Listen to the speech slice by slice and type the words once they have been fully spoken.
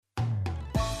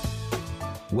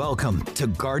Welcome to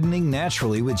Gardening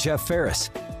Naturally with Jeff Ferris.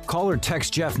 Call or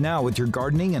text Jeff now with your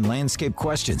gardening and landscape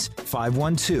questions.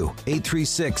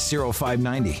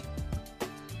 512-836-0590.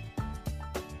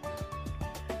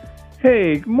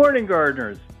 Hey, good morning,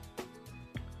 gardeners.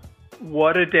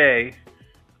 What a day.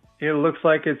 It looks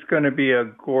like it's going to be a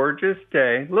gorgeous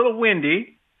day. A little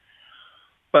windy,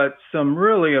 but some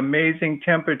really amazing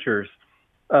temperatures.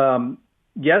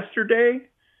 Yesterday,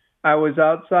 I was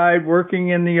outside working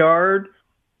in the yard,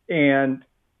 and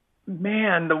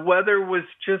man, the weather was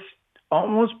just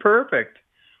almost perfect.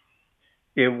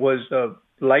 It was a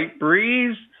light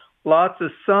breeze, lots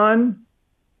of sun.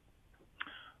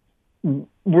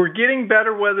 We're getting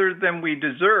better weather than we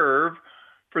deserve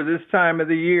for this time of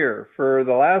the year. For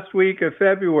the last week of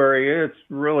February, it's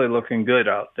really looking good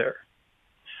out there.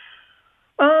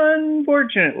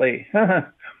 Unfortunately,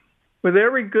 with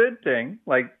every good thing,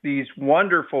 like these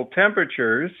wonderful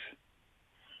temperatures,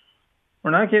 we're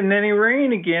not getting any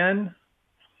rain again.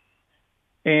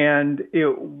 And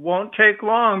it won't take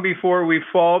long before we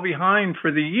fall behind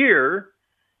for the year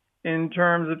in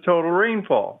terms of total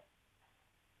rainfall.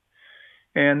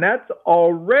 And that's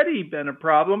already been a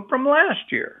problem from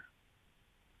last year.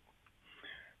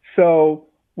 So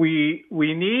we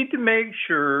need to make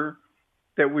sure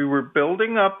that we were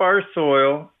building up our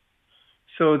soil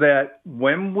so that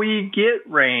when we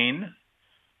get rain,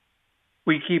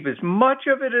 we keep as much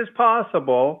of it as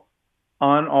possible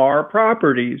on our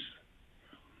properties.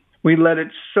 We let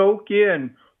it soak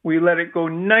in. We let it go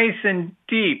nice and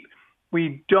deep.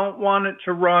 We don't want it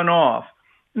to run off.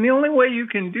 And the only way you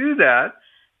can do that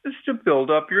is to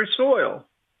build up your soil.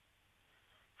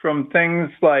 From things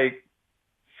like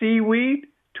seaweed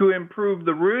to improve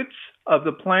the roots of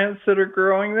the plants that are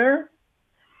growing there,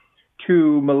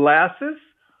 to molasses,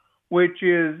 which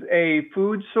is a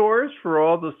food source for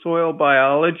all the soil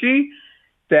biology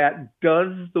that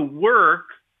does the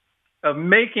work of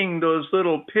making those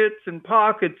little pits and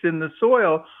pockets in the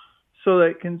soil so that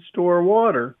it can store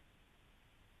water.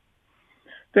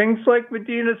 Things like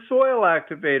Medina Soil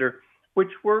Activator,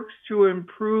 which works to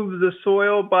improve the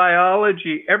soil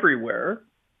biology everywhere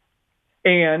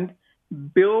and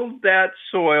build that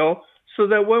soil so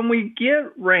that when we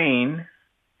get rain,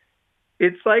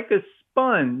 it's like a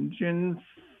sponge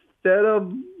instead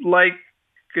of like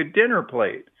a dinner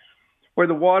plate where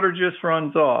the water just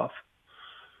runs off.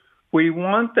 We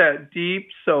want that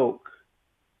deep soak.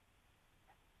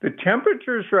 The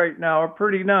temperatures right now are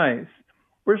pretty nice.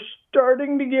 We're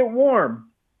starting to get warm.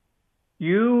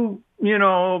 You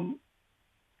know,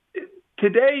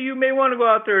 today you may want to go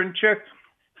out there and check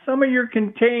some of your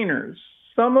containers,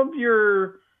 some of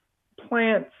your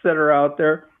plants that are out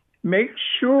there. Make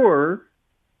sure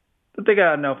that they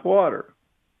got enough water,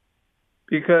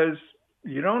 because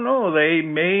you don't know, they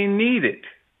may need it.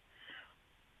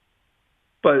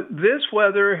 But this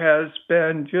weather has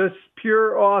been just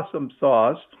pure awesome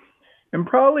sauce and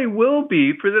probably will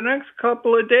be for the next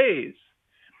couple of days.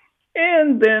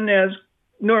 And then, as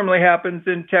normally happens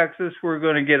in Texas, we're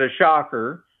going to get a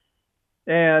shocker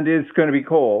and it's going to be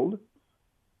cold.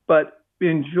 But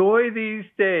enjoy these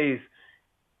days.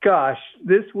 Gosh,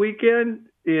 this weekend,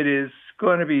 it is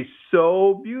going to be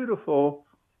so beautiful.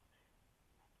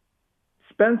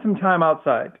 Spend some time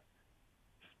outside.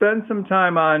 Spend some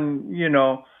time on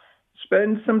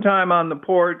the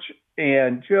porch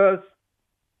and just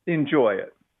enjoy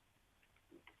it.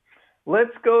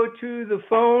 Let's go to the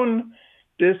phone.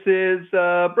 This is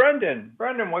Brendan.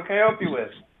 Brendan, what can I help you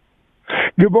with?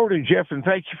 Good morning, Jeff, and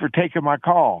thank you for taking my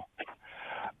call.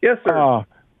 Yes, sir.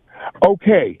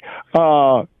 Okay.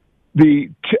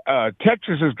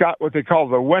 Texas has got what they call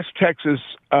the West Texas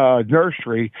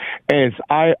Nursery, and it's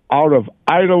out of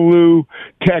Idalou,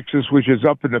 Texas, which is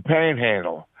up in the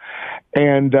Panhandle.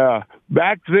 And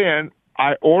back then,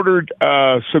 I ordered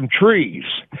some trees.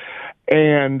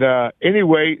 And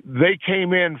anyway, they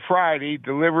came in Friday,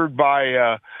 delivered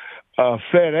by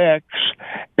FedEx.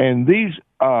 And these,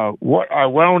 what I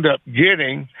wound up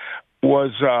getting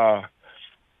was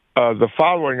the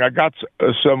following. I got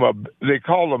some, they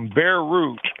call them bare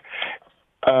root.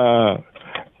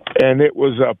 And it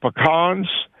was pecans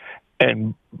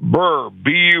and burr,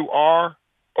 B-U-R,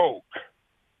 oak,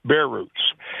 bare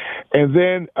roots. And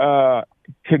then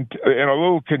in a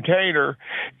little container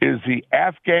is the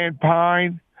Afghan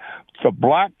pine, the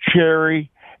black cherry,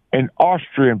 and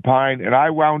Austrian pine, and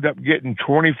I wound up getting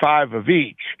 25 of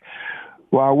each.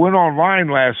 Well, I went online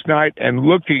last night and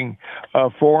looking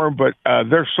for them, but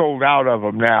they're sold out of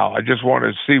them now. I just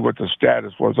wanted to see what the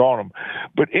status was on them.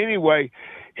 But anyway,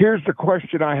 here's the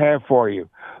question I have for you.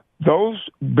 Those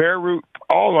bare root,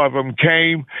 all of them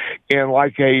came in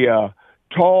like a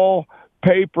tall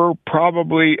paper,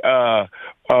 probably a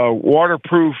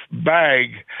waterproof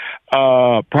bag,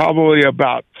 probably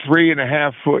about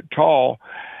 3.5 foot tall,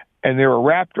 and they were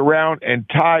wrapped around and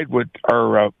tied with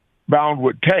or bound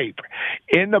with tape.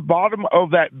 In the bottom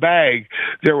of that bag,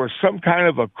 there was some kind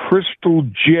of a crystal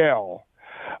gel,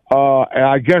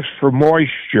 I guess for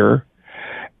moisture.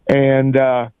 And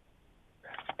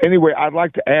anyway, I'd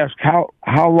like to ask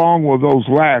how long will those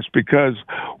last? Because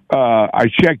I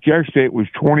checked yesterday; it was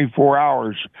 24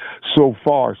 hours so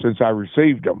far since I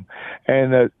received them,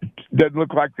 and it doesn't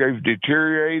look like they've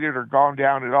deteriorated or gone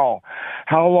down at all.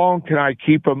 How long can I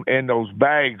keep them in those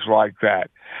bags like that?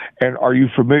 And are you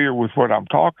familiar with what I'm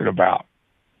talking about?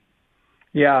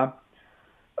 Yeah.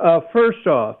 First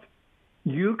off,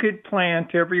 you could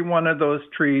plant every one of those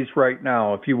trees right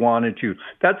now if you wanted to.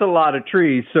 That's a lot of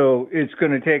trees, so it's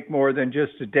going to take more than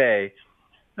just a day.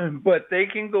 But they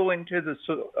can go into the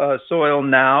soil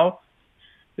now.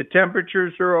 The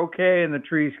temperatures are okay, and the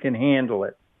trees can handle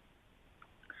it.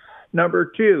 Number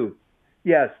two,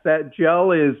 yes, that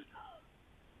gel is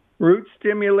root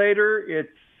stimulator. It's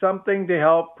something to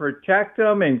help protect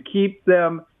them and keep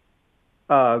them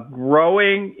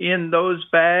growing in those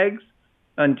bags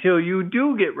until you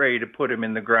do get ready to put them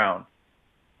in the ground.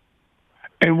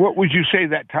 And what would you say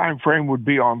that time frame would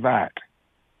be on that?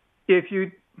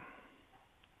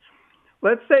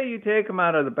 Let's say you take them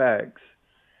out of the bags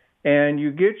and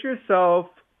you get yourself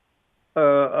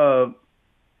a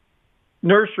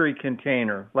nursery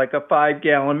container, like a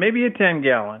 5-gallon, maybe a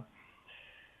 10-gallon,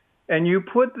 and you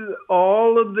put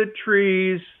all of the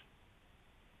trees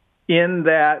in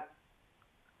that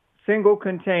single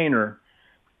container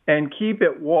and keep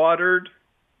it watered.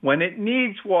 When it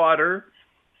needs water,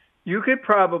 you could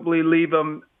probably leave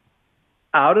them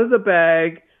out of the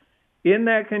bag in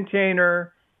that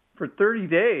container for 30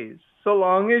 days, so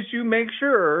long as you make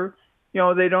sure,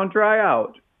 they don't dry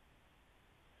out.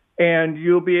 And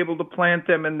you'll be able to plant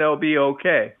them and they'll be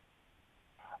okay.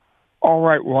 All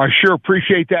right. Well, I sure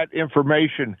appreciate that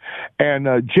information. And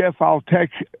Jeff, I'll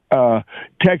text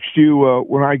you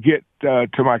when I get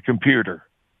to my computer.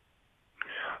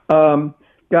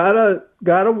 Gotta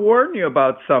warn you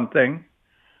about something.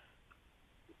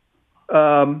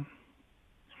 Afghan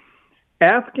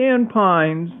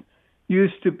pines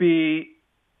used to be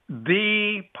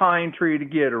the pine tree to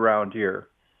get around here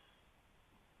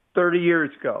 30 years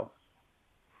ago.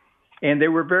 And they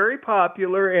were very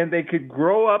popular, and they could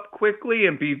grow up quickly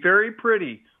and be very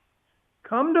pretty.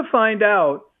 Come to find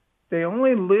out, they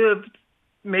only lived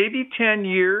maybe 10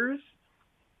 years,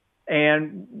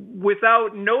 and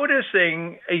without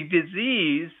noticing, a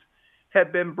disease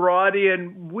had been brought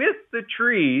in with the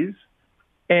trees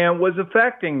and was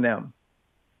affecting them.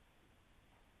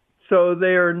 So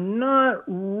they are not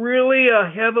really a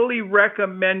heavily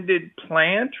recommended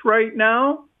plant right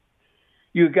now.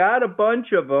 You got a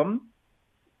bunch of them,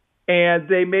 and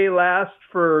they may last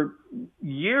for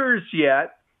years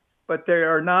yet, but they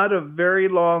are not a very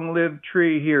long-lived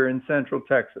tree here in Central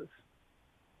Texas.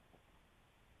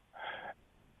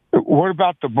 What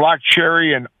about the black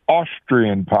cherry and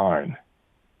Austrian pine?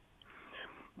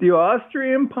 The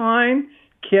Austrian pine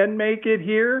can make it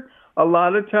here. A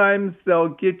lot of times they'll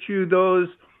get you those,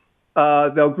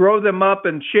 they'll grow them up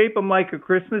and shape them like a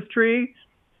Christmas tree,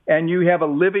 and you have a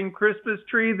living Christmas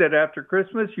tree that after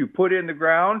Christmas you put in the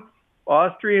ground.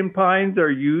 Austrian pines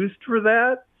are used for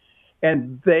that,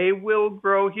 and they will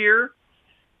grow here.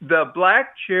 The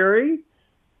black cherry,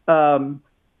 I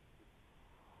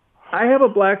have a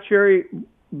black cherry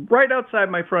right outside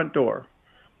my front door.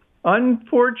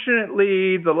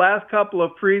 Unfortunately, the last couple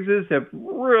of freezes have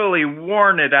really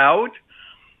worn it out,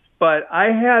 but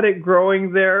I had it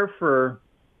growing there for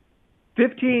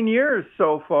 15 years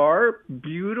so far.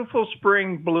 Beautiful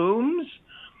spring blooms.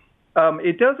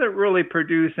 It doesn't really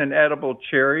produce an edible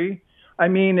cherry. I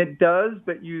mean, it does,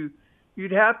 but you'd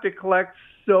have to collect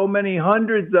so many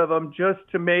hundreds of them just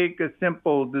to make a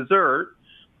simple dessert.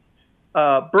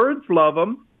 Birds love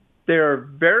them. They're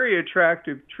very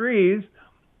attractive trees,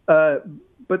 but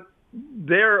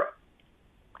they're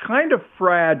kind of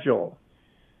fragile.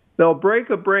 They'll break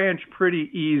a branch pretty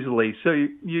easily, so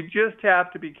you just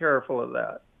have to be careful of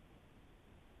that.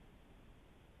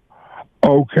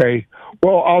 Okay.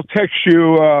 Well, I'll text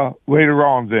you later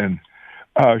on then.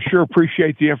 Sure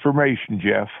appreciate the information,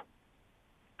 Jeff.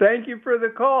 Thank you for the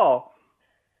call.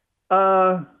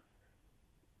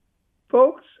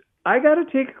 Folks, I got to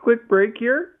take a quick break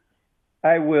here.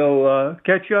 I will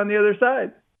catch you on the other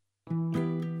side.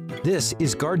 This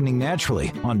is Gardening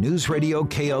Naturally on News Radio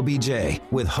KLBJ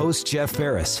with host Jeff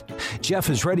Ferris. Jeff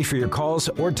is ready for your calls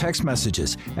or text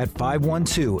messages at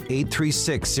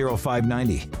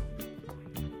 512-836-0590.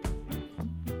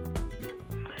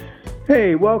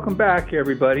 Hey, welcome back,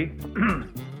 everybody.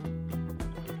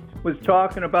 Was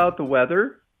talking about the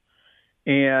weather,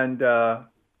 and the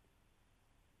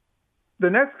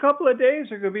next couple of days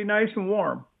are going to be nice and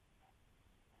warm,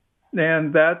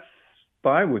 and that's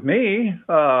fine with me.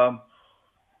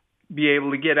 Be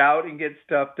able to get out and get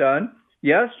stuff done.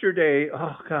 Yesterday,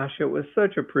 oh gosh, it was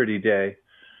such a pretty day.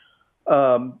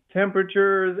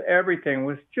 Temperatures, everything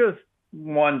was just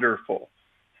wonderful.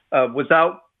 Was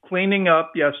out cleaning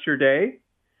up yesterday.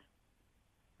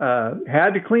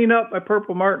 Had to clean up my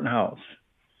Purple Martin house.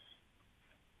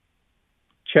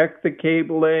 Check the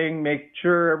cabling, make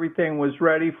sure everything was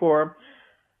ready for them.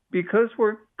 Because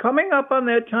we're coming up on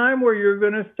that time where you're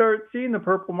going to start seeing the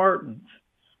Purple Martins.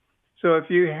 So if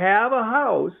you have a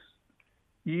house,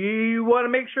 you want to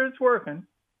make sure it's working.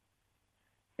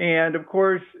 And of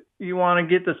course, you want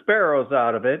to get the sparrows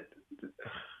out of it.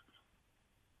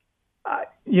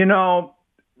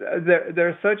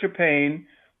 They're such a pain,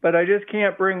 but I just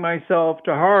can't bring myself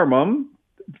to harm them.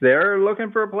 They're looking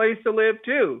for a place to live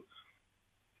too.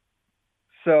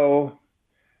 So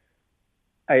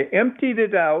I emptied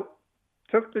it out,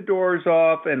 took the doors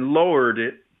off, and lowered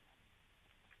it.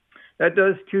 That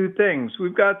does two things.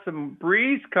 We've got some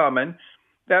breeze coming.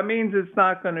 That means it's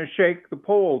not going to shake the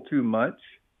pole too much.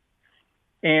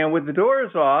 And with the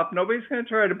doors off, nobody's going to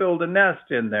try to build a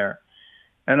nest in there.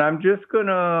 And I'm just going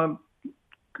to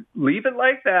leave it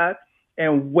like that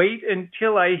and wait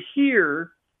until I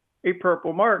hear a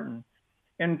Purple Martin.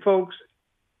 And folks,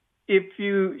 if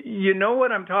you know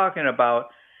what I'm talking about,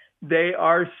 they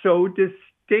are so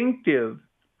distinctive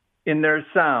in their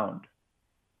sound.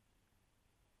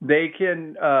 They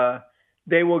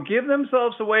will give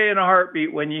themselves away in a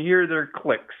heartbeat when you hear their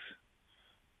clicks.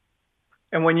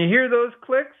 And when you hear those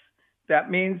clicks,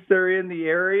 that means they're in the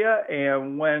area.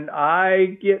 And when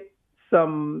I get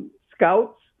some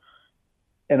scouts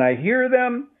and I hear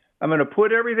them, I'm going to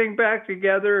put everything back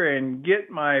together and get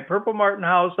my Purple Martin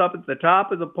house up at the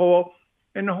top of the pole.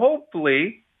 And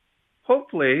hopefully,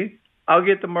 I'll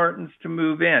get the Martins to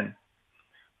move in.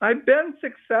 I've been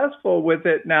successful with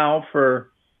it now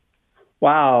for,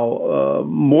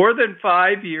 more than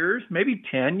 5 years, maybe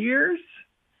 10 years.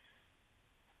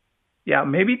 Yeah,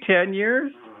 maybe 10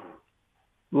 years.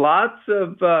 Lots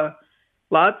of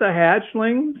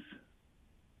hatchlings.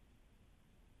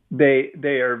 They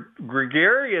are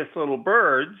gregarious little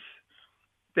birds.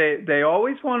 They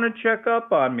always want to check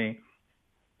up on me.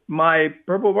 My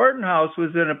Purple Martin house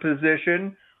was in a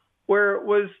position where it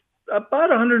was about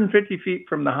 150 feet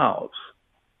from the house.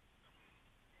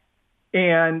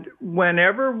 And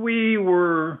whenever we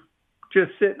were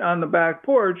just sitting on the back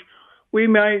porch, we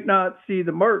might not see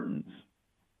the Martins.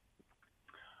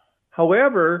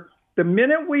 However, the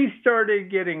minute we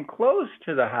started getting close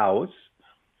to the house,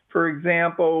 for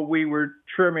example, we were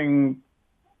trimming,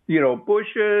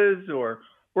 bushes or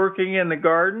working in the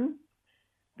garden,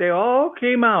 they all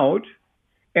came out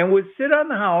and would sit on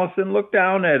the house and look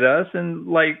down at us and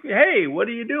like, hey, what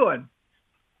are you doing?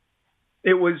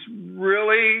 It was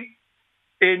really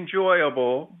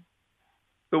enjoyable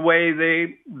the way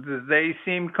they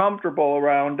seemed comfortable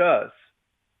around us.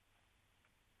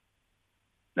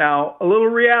 Now, a little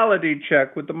reality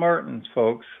check with the Martins,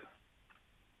 folks.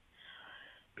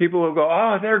 People will go,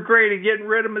 oh, they're great at getting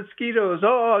rid of mosquitoes.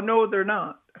 Oh, no, they're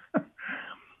not.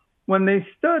 When they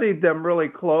studied them really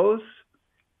close,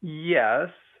 yes,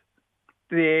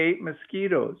 they ate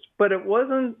mosquitoes, but it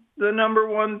wasn't the number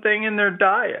one thing in their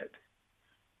diet.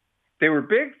 They were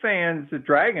big fans of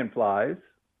dragonflies.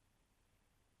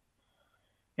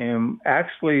 And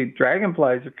actually,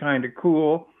 dragonflies are kind of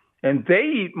cool, and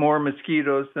they eat more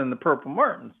mosquitoes than the Purple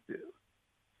Martins do.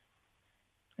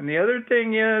 And the other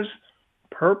thing is,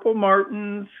 Purple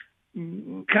Martins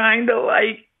kind of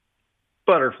like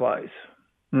butterflies.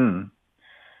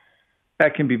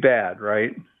 That can be bad,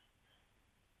 right?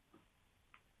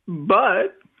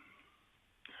 But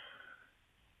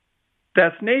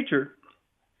that's nature.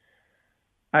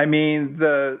 I mean,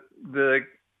 the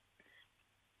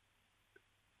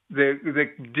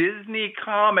Disney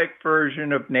comic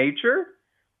version of nature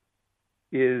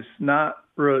is not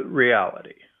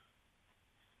reality.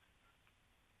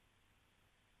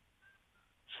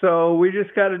 So we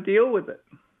just got to deal with it.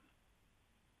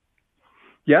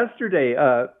 Yesterday,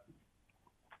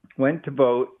 went to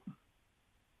vote.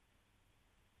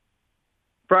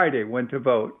 Friday, went to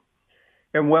vote.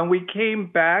 And when we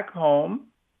came back home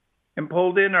and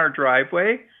pulled in our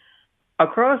driveway,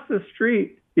 across the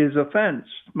street is a fence,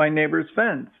 my neighbor's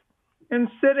fence. And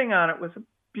sitting on it was a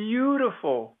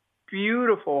beautiful,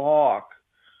 beautiful hawk.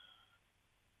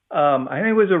 I think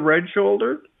it was a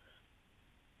red-shouldered.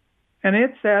 And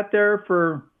it sat there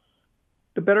for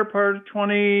the better part of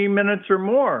 20 minutes or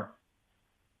more,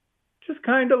 just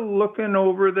kind of looking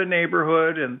over the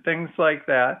neighborhood and things like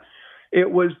that. It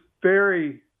was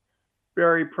very,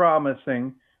 very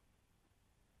promising.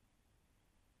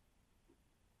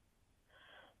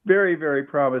 Very, very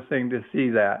promising to see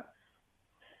that.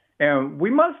 And we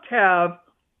must have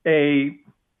a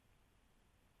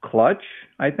clutch,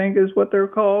 I think is what they're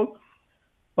called,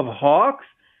 of hawks,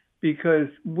 because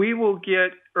we will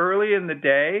get early in the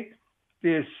day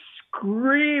this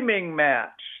screaming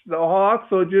match. The hawks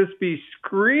will just be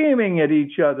screaming at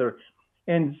each other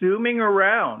and zooming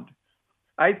around.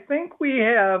 I think we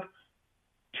have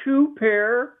 2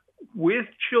 pair with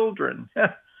children.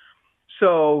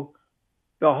 So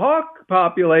the hawk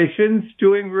population's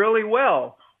doing really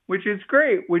well, which is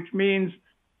great, which means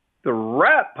the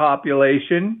rat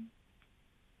population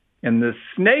and the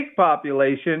snake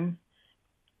population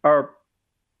are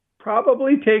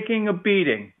probably taking a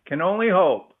beating. Can only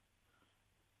hope.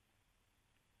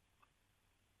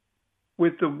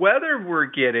 With the weather we're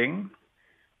getting,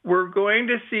 we're going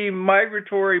to see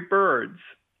migratory birds.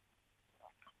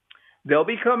 They'll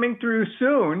be coming through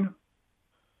soon,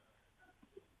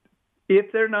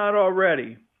 if they're not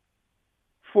already.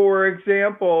 For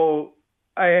example,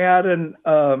 I had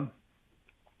a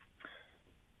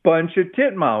bunch of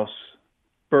titmouse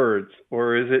birds,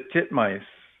 or is it titmice?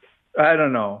 I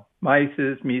don't know.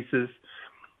 Mices, mises.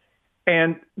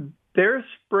 And they're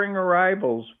spring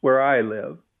arrivals where I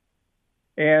live.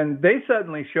 And they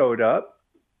suddenly showed up.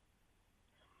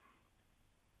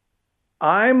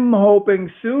 I'm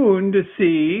hoping soon to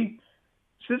see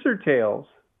scissortails.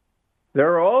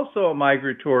 They're also a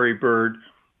migratory bird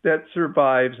that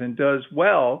survives and does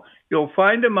well. You'll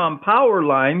find them on power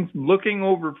lines looking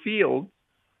over fields.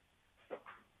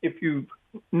 If you've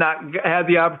not had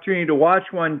the opportunity to watch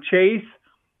one chase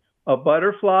a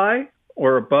butterfly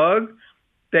or a bug,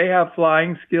 they have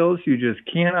flying skills you just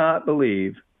cannot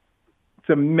believe. It's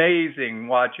amazing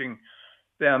watching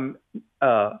them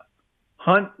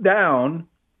hunt down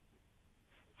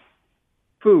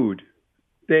food.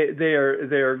 They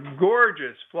are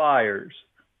gorgeous flyers.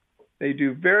 They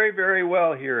do very, very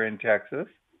well here in Texas.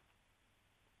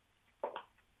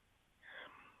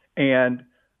 And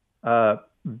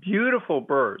beautiful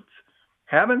birds.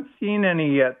 Haven't seen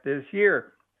any yet this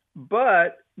year,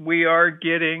 but we are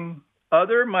getting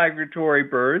other migratory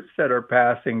birds that are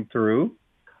passing through.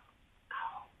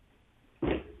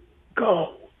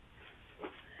 Go.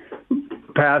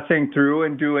 Passing through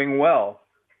and doing well.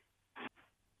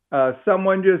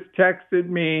 Someone just texted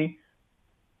me.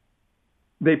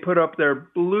 They put up their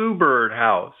bluebird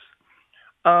house.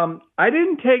 I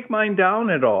didn't take mine down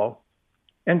at all.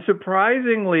 And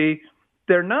surprisingly,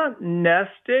 they're not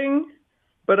nesting,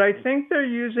 but I think they're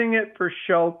using it for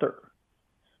shelter.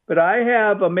 But I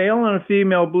have a male and a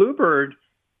female bluebird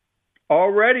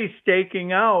already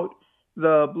staking out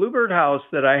the bluebird house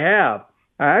that I have.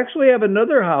 I actually have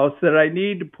another house that I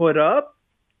need to put up,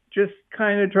 just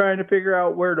kind of trying to figure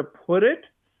out where to put it.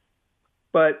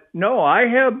 But no, I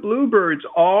have bluebirds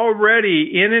already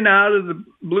in and out of the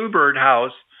bluebird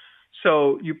house.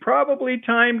 So you probably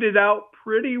timed it out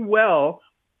pretty well.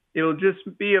 It'll just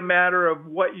be a matter of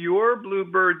what your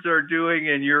bluebirds are doing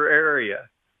in your area.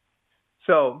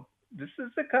 So this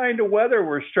is the kind of weather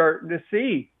we're starting to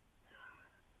see.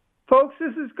 Folks,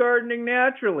 this is Gardening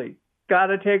Naturally. Got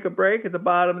to take a break at the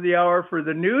bottom of the hour for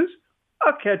the news.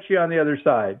 I'll catch you on the other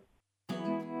side.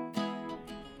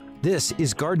 This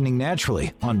is Gardening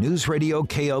Naturally on News Radio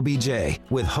KLBJ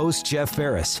with host Jeff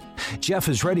Ferris. Jeff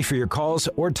is ready for your calls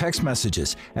or text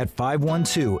messages at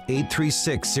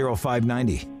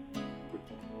 512-836-0590.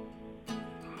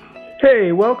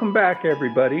 Hey, welcome back,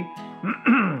 everybody.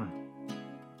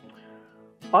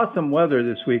 Awesome weather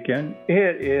this weekend.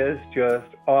 It is just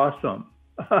awesome.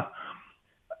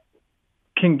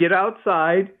 Can get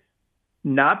outside,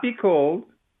 not be cold,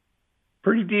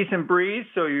 pretty decent breeze,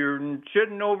 so you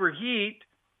shouldn't overheat,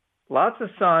 lots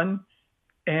of sun,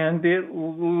 and it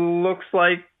looks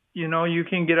like, you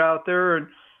can get out there and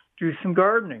do some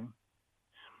gardening.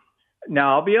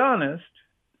 Now, I'll be honest,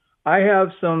 I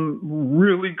have some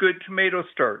really good tomato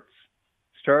starts.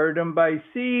 Started them by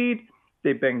seed.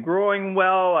 They've been growing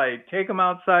well. I take them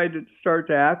outside to start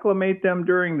to acclimate them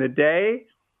during the day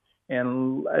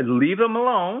and I leave them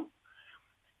alone.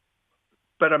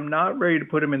 But I'm not ready to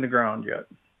put them in the ground yet.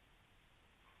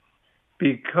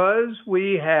 Because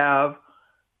we have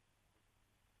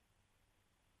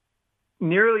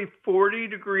nearly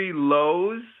 40-degree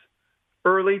lows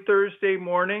early Thursday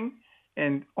morning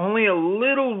and only a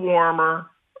little warmer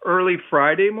early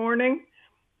Friday morning,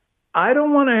 I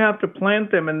don't want to have to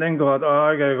plant them and then go out,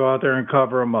 I got to go out there and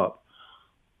cover them up.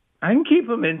 I can keep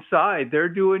them inside. They're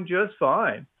doing just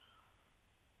fine.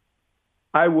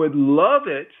 I would love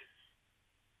it.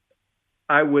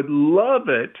 I would love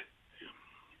it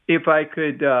if I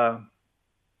could get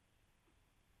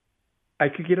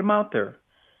them out there,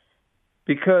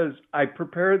 because I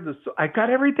got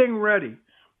everything ready.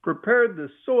 Prepared the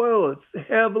soil. It's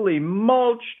heavily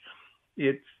mulched.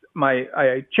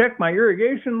 I checked my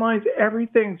irrigation lines.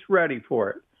 Everything's ready for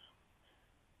it.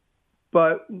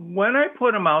 But when I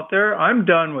put them out there, I'm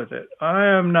done with it.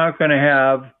 I'm not going to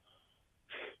have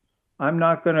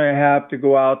to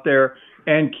go out there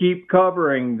and keep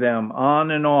covering them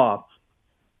on and off.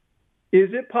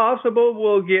 Is it possible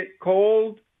we'll get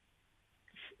cold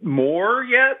more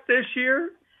yet this year?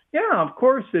 Yeah, of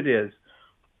course it is.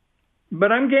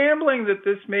 But I'm gambling that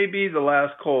this may be the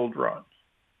last cold run.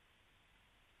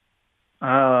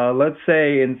 Let's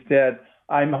say instead,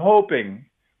 I'm hoping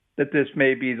that this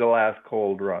may be the last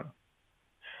cold run.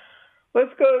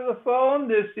 Let's go to the phone.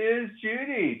 This is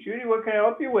Judy. Judy, what can I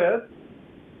help you with?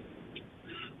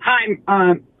 Hi,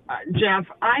 Jeff.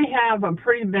 I have a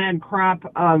pretty bad crop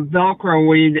of Velcro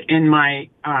weed in my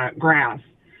grass,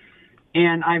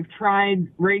 and I've tried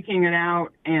raking it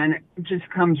out, and it just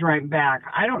comes right back.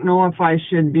 I don't know if I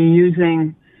should be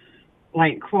using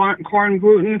like corn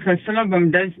gluten, because some of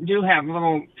them do have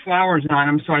little flowers on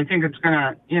them, so I think it's going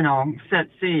to, set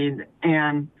seed.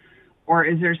 Or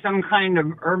is there some kind of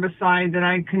herbicide that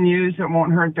I can use that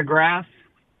won't hurt the grass?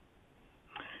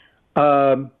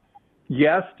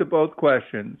 Yes to both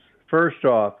questions. First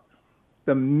off,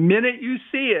 the minute you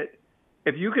see it,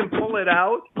 if you can pull it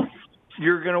out,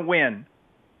 you're going to win,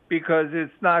 because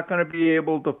it's not going to be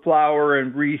able to flower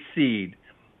and reseed.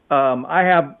 I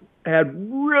have had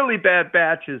really bad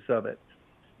batches of it.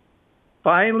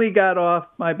 Finally got off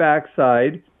my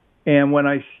backside, and when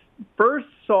I first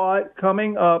saw it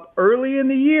coming up early in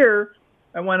the year,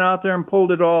 I went out there and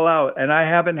pulled it all out, and I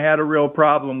haven't had a real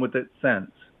problem with it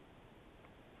since.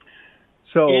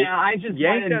 So yeah, I just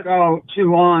let it go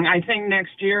too long. I think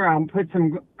next year I'll put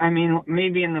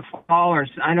maybe in the fall, or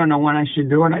I don't know when I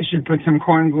should do it. I should put some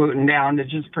corn gluten down to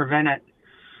just prevent it.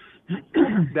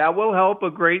 That will help a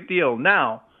great deal.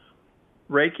 Now,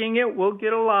 raking it will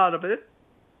get a lot of it,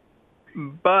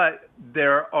 but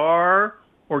there are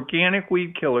organic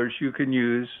weed killers you can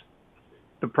use.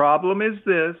 The problem is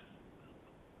this: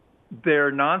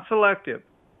 they're non-selective.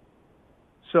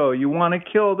 So you want to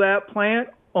kill that plant,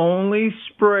 only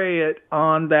spray it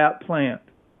on that plant.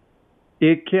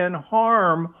 It can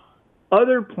harm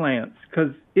other plants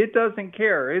because it doesn't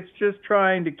care. It's just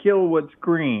trying to kill what's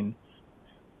green.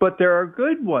 But there are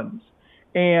good ones.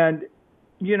 And,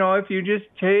 if you just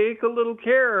take a little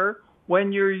care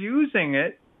when you're using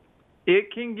it,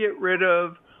 it can get rid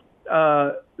of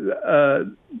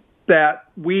that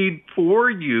weed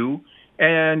for you,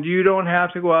 and you don't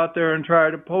have to go out there and try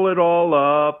to pull it all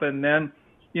up, and then,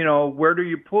 where do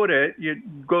you put it?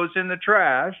 It goes in the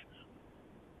trash.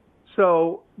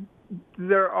 So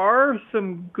there are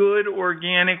some good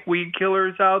organic weed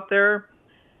killers out there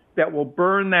that will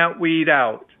burn that weed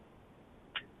out.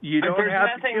 You don't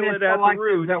have to kill it at the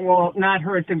root. That will not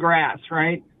hurt the grass,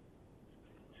 right?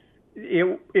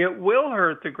 It will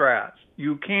hurt the grass.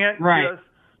 You can't just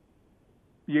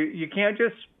you can't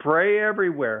just spray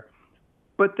everywhere.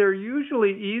 But they're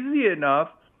usually easy enough,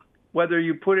 whether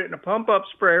you put it in a pump-up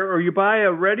sprayer or you buy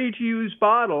a ready-to-use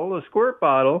bottle, a squirt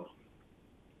bottle.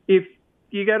 If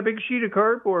you got a big sheet of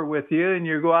cardboard with you and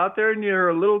you go out there and you're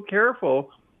a little careful,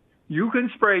 you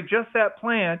can spray just that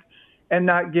plant and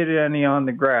not get any on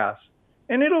the grass.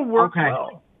 And it'll work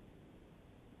well.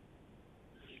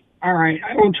 All right,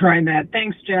 I will try that.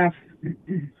 Thanks, Jeff.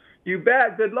 You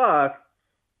bet. Good luck.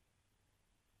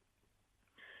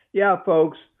 Yeah,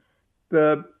 folks,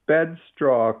 the bed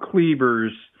straw,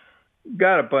 cleavers,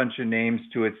 got a bunch of names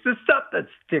to it. It's the stuff that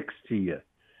sticks to you.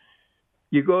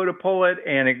 You go to pull it,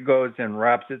 and it goes and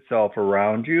wraps itself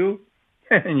around you,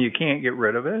 and you can't get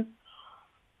rid of it.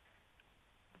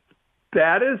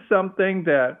 That is something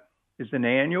that is an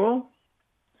annual.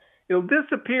 It'll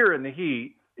disappear in the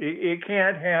heat. It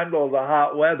can't handle the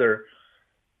hot weather,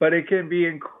 but it can be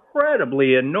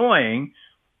incredibly annoying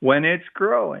when it's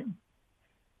growing.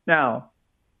 Now,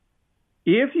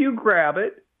 if you grab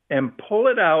it and pull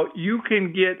it out, you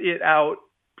can get it out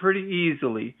pretty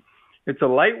easily. It's a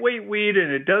lightweight weed,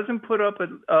 and it doesn't put up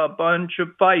a bunch of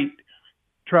fight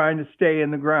trying to stay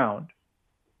in the ground.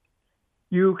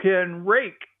 You can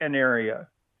rake an area,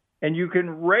 and you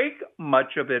can rake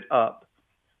much of it up,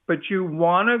 but you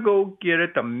want to go get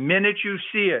it the minute you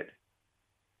see it.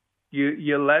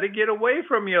 You let it get away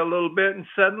from you a little bit, and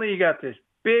suddenly you got this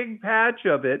big patch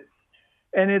of it,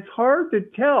 and it's hard to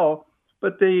tell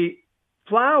but the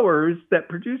flowers that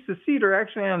produce the seed are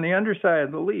actually on the underside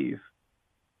of the leaf.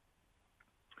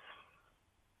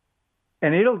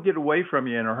 And it'll get away from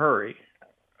you in a hurry.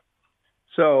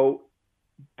 So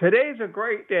today's a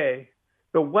great day.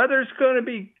 The weather's going to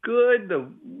be good.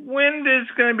 The wind is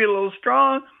going to be a little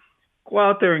strong. Go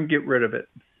out there and get rid of it.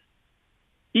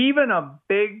 Even a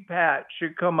big patch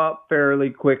should come up fairly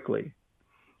quickly.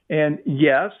 And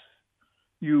yes,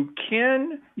 you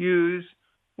can use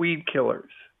weed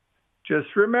killers.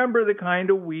 Just remember the kind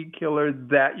of weed killer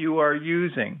that you are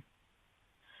using.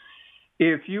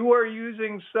 If you are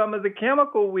using some of the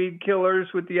chemical weed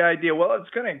killers with the idea, well, it's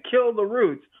going to kill the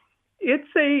roots, it's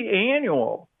a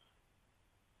annual.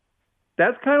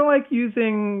 That's kind of like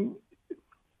using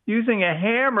a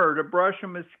hammer to brush a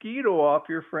mosquito off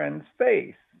your friend's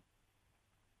face.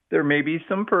 There may be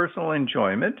some personal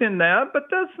enjoyment in that, but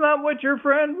that's not what your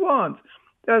friend wants.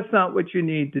 That's not what you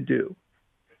need to do.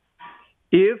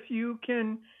 If you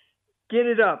can get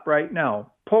it up right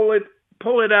now, pull it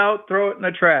out, throw it in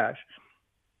the trash.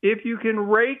 If you can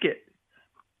rake it,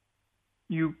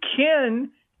 you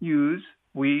can use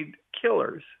weed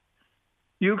killers.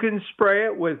 You can spray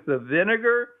it with the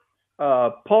vinegar.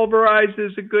 Pulverized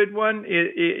is a good one.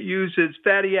 It uses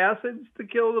fatty acids to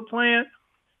kill the plant.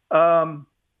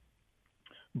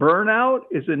 Burnout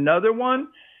is another one.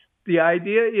 The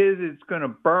idea is it's going to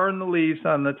burn the leaves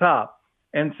on the top.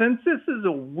 And since this is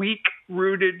a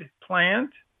weak-rooted plant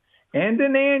and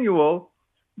an annual,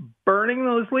 burning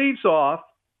those leaves off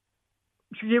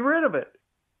should get rid of it.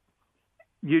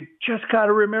 You just got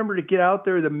to remember to get out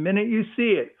there the minute you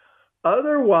see it.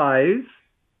 Otherwise,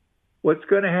 what's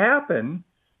going to happen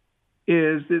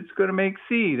is it's going to make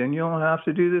seed, and you'll have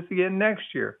to do this again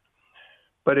next year.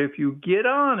 But if you get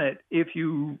on it, if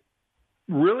you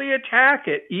really attack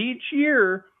it each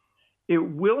year, it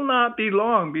will not be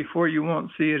long before you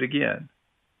won't see it again,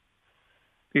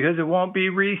 because it won't be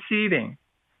reseeding.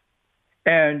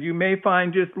 And you may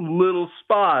find just little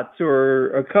spots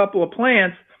or a couple of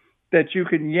plants that you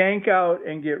can yank out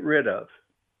and get rid of.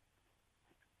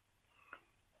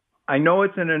 I know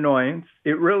it's an annoyance.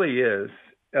 It really is.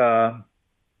 It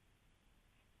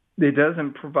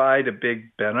doesn't provide a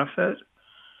big benefit,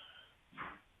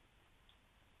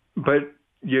 but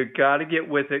you got to get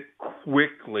with it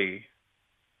quickly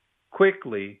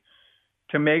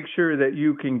to make sure that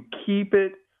you can keep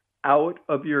it out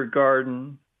of your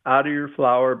garden, out of your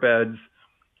flower beds,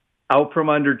 out from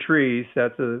under trees.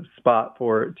 That's a spot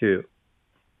for it too.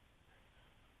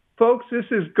 Folks, this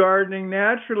is Gardening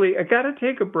Naturally. I got to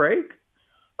take a break.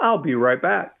 I'll be right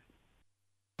back.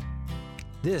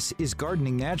 This is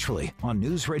Gardening Naturally on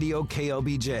News Radio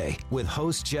KLBJ with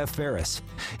host Jeff Ferris.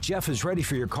 Jeff is ready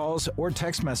for your calls or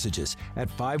text messages at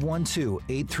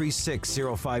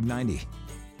 512-836-0590.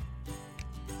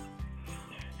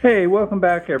 Hey, welcome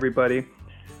back, everybody.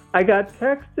 I got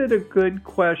texted a good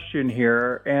question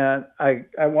here, and I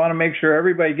want to make sure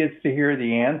everybody gets to hear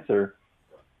the answer.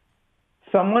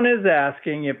 Someone is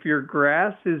asking if your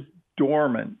grass is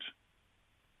dormant.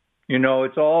 You know,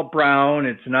 it's all brown.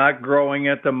 It's not growing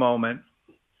at the moment.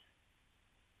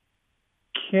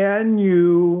 Can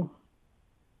you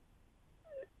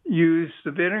use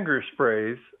the vinegar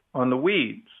sprays on the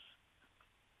weeds?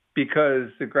 Because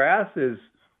the grass is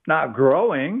not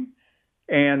growing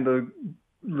and the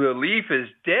leaf is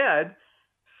dead.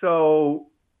 So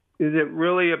is it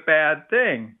really a bad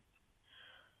thing?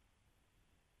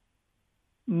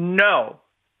 No.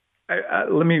 How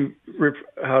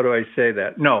do I say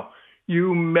that? No.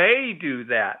 You may do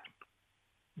that.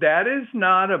 That is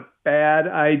not a bad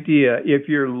idea. If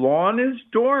your lawn is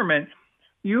dormant,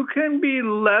 you can be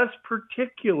less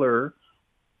particular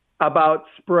about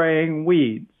spraying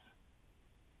weeds.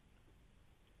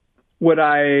 Would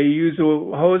I use a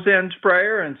hose end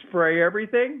sprayer and spray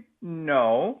everything?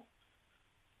 No.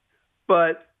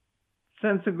 But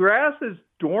since the grass is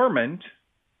dormant,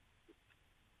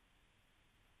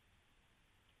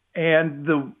 and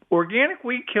the organic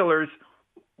weed killers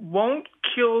won't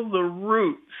kill the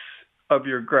roots of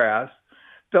your grass,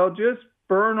 they'll just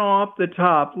burn off the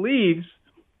top leaves.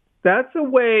 That's a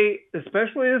way,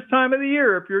 especially this time of the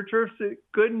year, if your turf's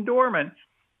good and dormant,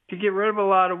 to get rid of a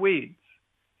lot of weeds.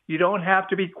 You don't have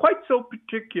to be quite so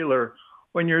particular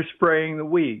when you're spraying the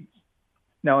weeds.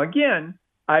 Now, again,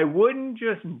 I wouldn't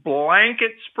just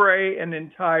blanket spray an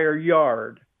entire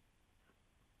yard.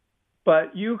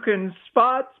 But you can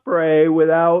spot spray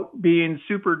without being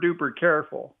super duper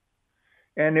careful.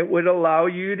 And it would allow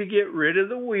you to get rid of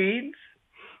the weeds,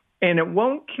 and it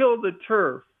won't kill the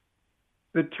turf.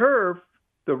 The turf,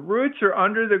 the roots are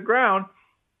under the ground.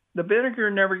 The vinegar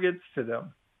never gets to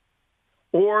them.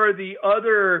 Or the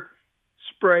other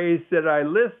sprays that I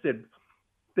listed,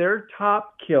 they're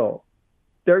top kill.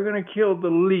 They're going to kill the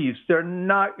leaves. They're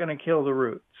not going to kill the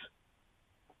roots.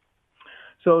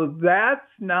 So that's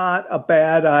not a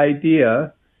bad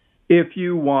idea if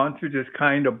you want to just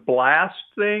kind of blast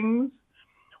things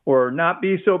or not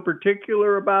be so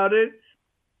particular about it.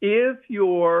 If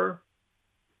your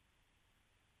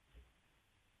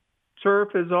turf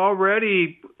is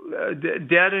already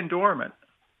dead and dormant,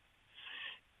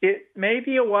 it may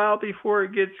be a while before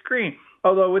it gets green.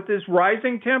 Although with this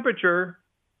rising temperature,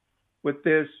 with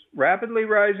this rapidly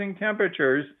rising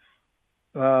temperatures,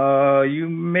 you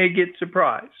may get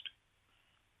surprised.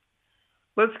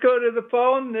 Let's go to the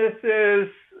phone. This is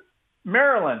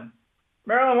Marilyn.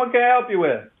 Marilyn, what can I help you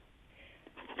with?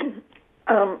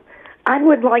 I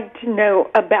would like to know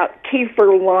about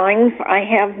kefir limes. I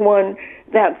have one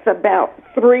that's about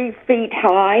 3 feet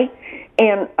high,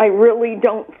 and I really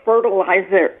don't fertilize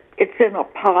it. It's in a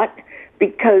pot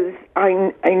because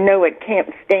I know it can't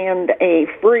stand a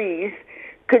freeze.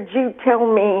 Could you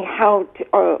tell me how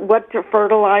what to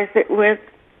fertilize it with?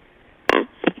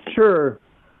 Sure.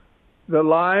 The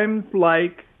limes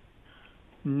like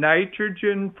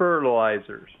nitrogen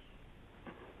fertilizers.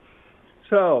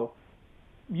 So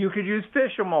you could use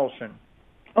fish emulsion.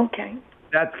 Okay.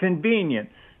 That's convenient.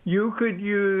 You could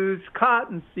use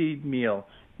cottonseed meal.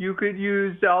 You could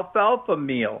use alfalfa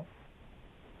meal.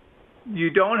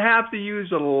 You don't have to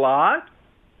use a lot,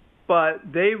 but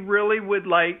they really would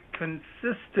like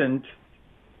consistent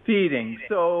feeding.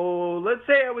 So let's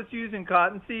say I was using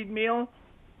cottonseed meal.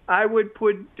 I would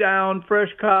put down fresh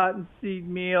cottonseed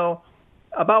meal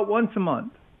about once a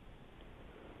month.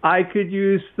 I could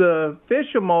use the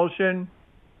fish emulsion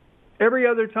every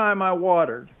other time I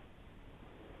watered.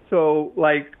 So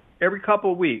like every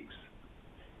couple weeks.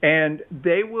 And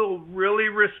they will really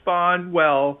respond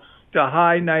well to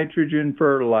high nitrogen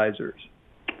fertilizers.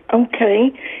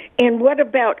 Okay. And what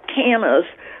about cannas?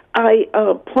 I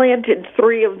planted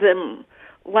 3 of them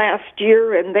last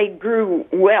year, and they grew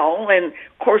well, and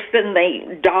of course then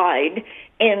they died,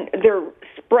 and they're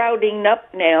sprouting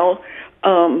up now.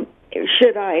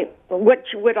 What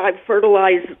should I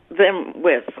fertilize them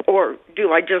with, or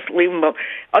do I just leave them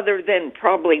other than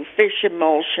probably fish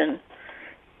emulsion?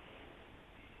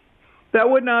 That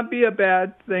would not be a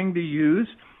bad thing to use.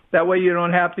 That way you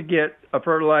don't have to get a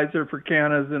fertilizer for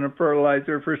cannas and a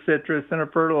fertilizer for citrus and a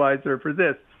fertilizer for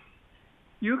this.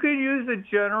 You could use a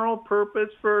general purpose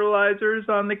fertilizers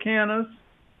on the cannas.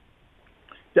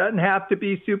 Doesn't have to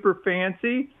be super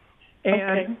fancy.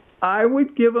 And okay. I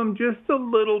would give them just a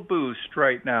little boost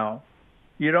right now.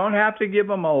 You don't have to give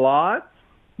them a lot.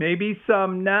 Maybe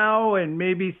some now and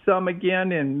maybe some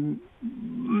again in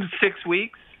 6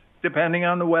 weeks, depending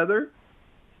on the weather.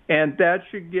 And that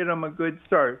should get them a good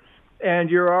start.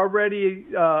 And you're already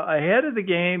ahead of the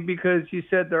game because you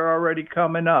said they're already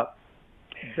coming up.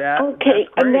 Okay,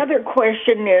 another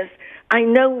question is, I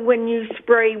know when you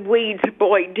spray weeds,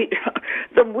 boy,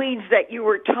 the weeds that you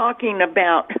were talking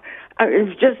about,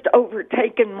 it's just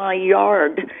overtaken my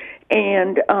yard,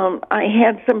 and I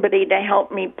had somebody to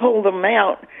help me pull them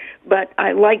out, but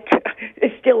I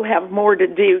still have more to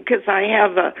do because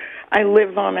I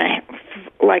live on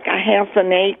like a half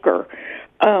an acre.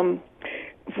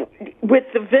 With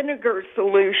the vinegar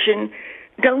solution,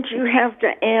 don't you have to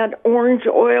add orange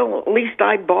oil? At least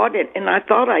I bought it, and I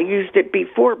thought I used it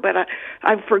before, but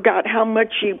I forgot how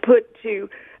much you put to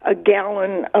a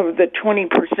gallon of the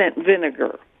 20%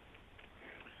 vinegar.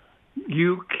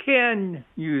 You can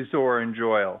use orange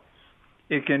oil.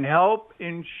 It can help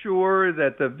ensure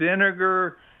that the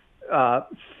vinegar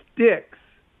sticks,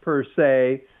 per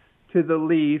se, to the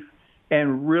leaf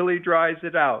and really dries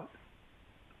it out.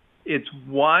 It's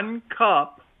 1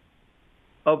 cup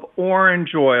of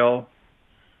orange oil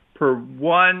per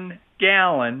 1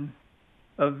 gallon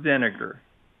of vinegar.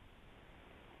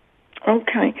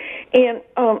 Okay. And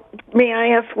may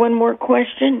I ask one more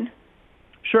question?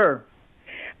 Sure.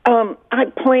 I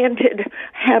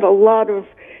had a lot of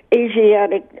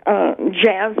Asiatic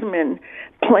jasmine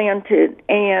planted,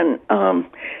 and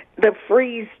the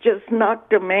freeze just knocked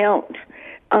them out.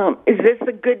 Is this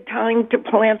a good time to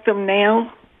plant them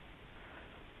now?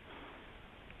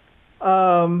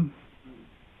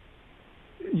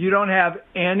 You don't have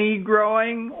any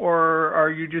growing, or are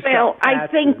you just... Well, I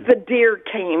think the deer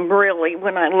came, really,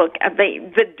 when I look.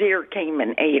 The deer came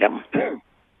and ate them.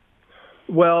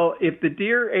 Well, if the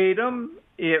deer ate them,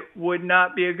 it would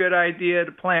not be a good idea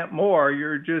to plant more.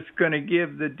 You're just going to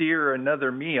give the deer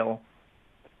another meal.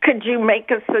 Could you make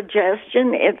a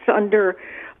suggestion? It's under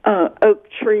oak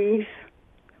trees.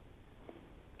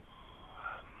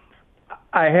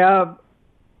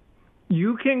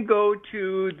 you can go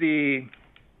to the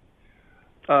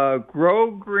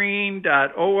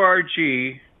growgreen.org,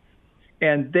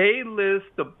 and they list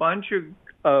a bunch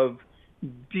of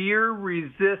deer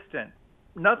resistant.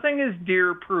 Nothing is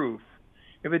deer proof.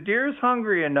 If a deer is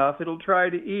hungry enough, it'll try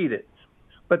to eat it.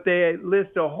 But they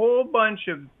list a whole bunch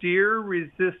of deer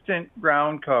resistant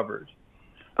ground covers.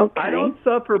 Okay. I don't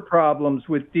suffer problems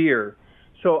with deer,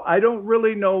 so I don't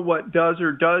really know what does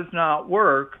or does not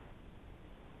work.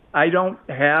 I don't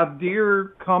have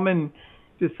deer come and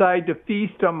decide to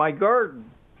feast on my garden.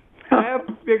 I have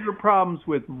bigger problems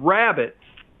with rabbits,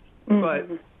 but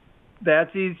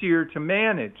that's easier to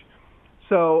manage.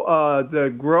 So the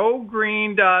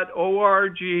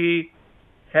growgreen.org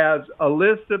has a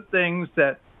list of things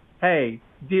that, hey,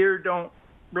 deer don't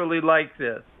really like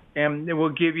this. And it will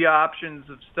give you options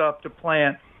of stuff to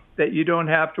plant that you don't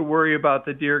have to worry about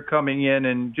the deer coming in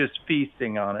and just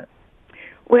feasting on it.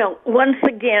 Well, once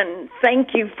again,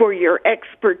 thank you for your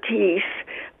expertise.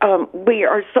 We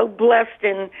are so blessed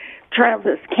in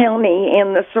Travis County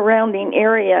and the surrounding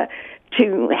area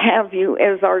to have you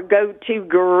as our go-to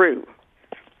guru.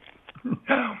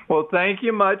 Well, thank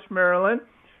you much, Marilyn.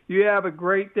 You have a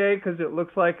great day because it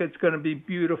looks like it's going to be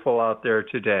beautiful out there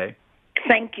today.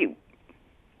 Thank you.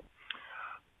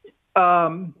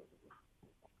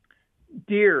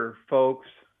 Deer, folks,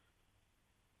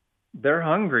 they're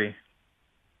hungry.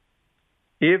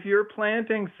 If you're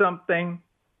planting something,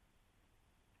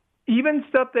 even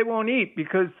stuff they won't eat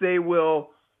because they will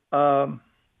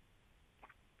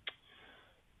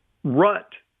rut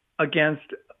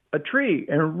against a tree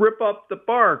and rip up the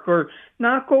bark or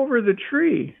knock over the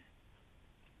tree.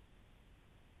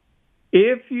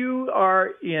 If you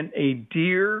are in a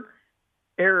deer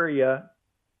area,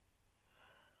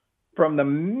 from the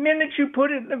minute you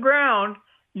put it in the ground,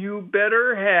 you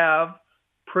better have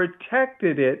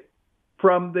protected it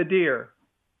from the deer,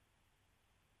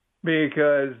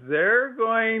 because they're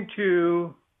going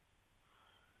to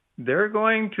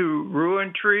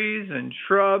ruin trees and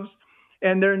shrubs,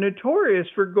 and they're notorious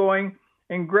for going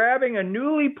and grabbing a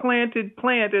newly planted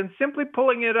plant and simply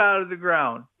pulling it out of the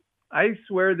ground. I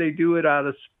swear they do it out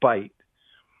of spite.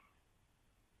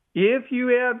 If you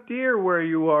have deer where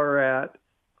you are at,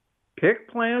 pick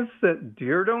plants that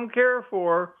deer don't care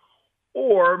for,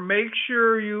 or make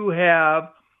sure you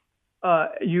have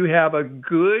a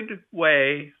good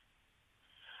way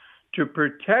to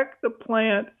protect the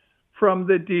plant from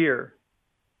the deer.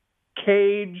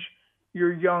 Cage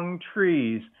your young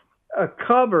trees.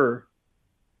 Cover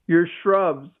your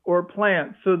shrubs or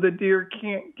plants so the deer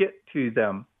can't get to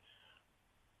them.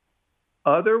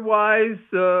 Otherwise,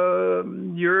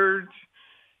 you're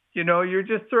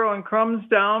just throwing crumbs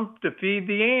down to feed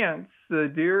the ants.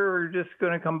 The deer are just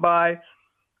going to come by,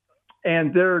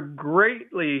 and they're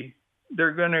going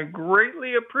to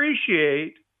greatly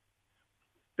appreciate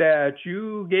that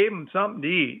you gave them something to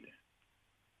eat.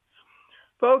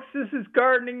 Folks, this is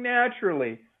Gardening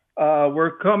Naturally.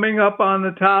 We're coming up on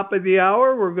the top of the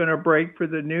hour. We're going to break for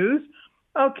the news.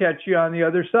 I'll catch you on the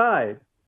other side.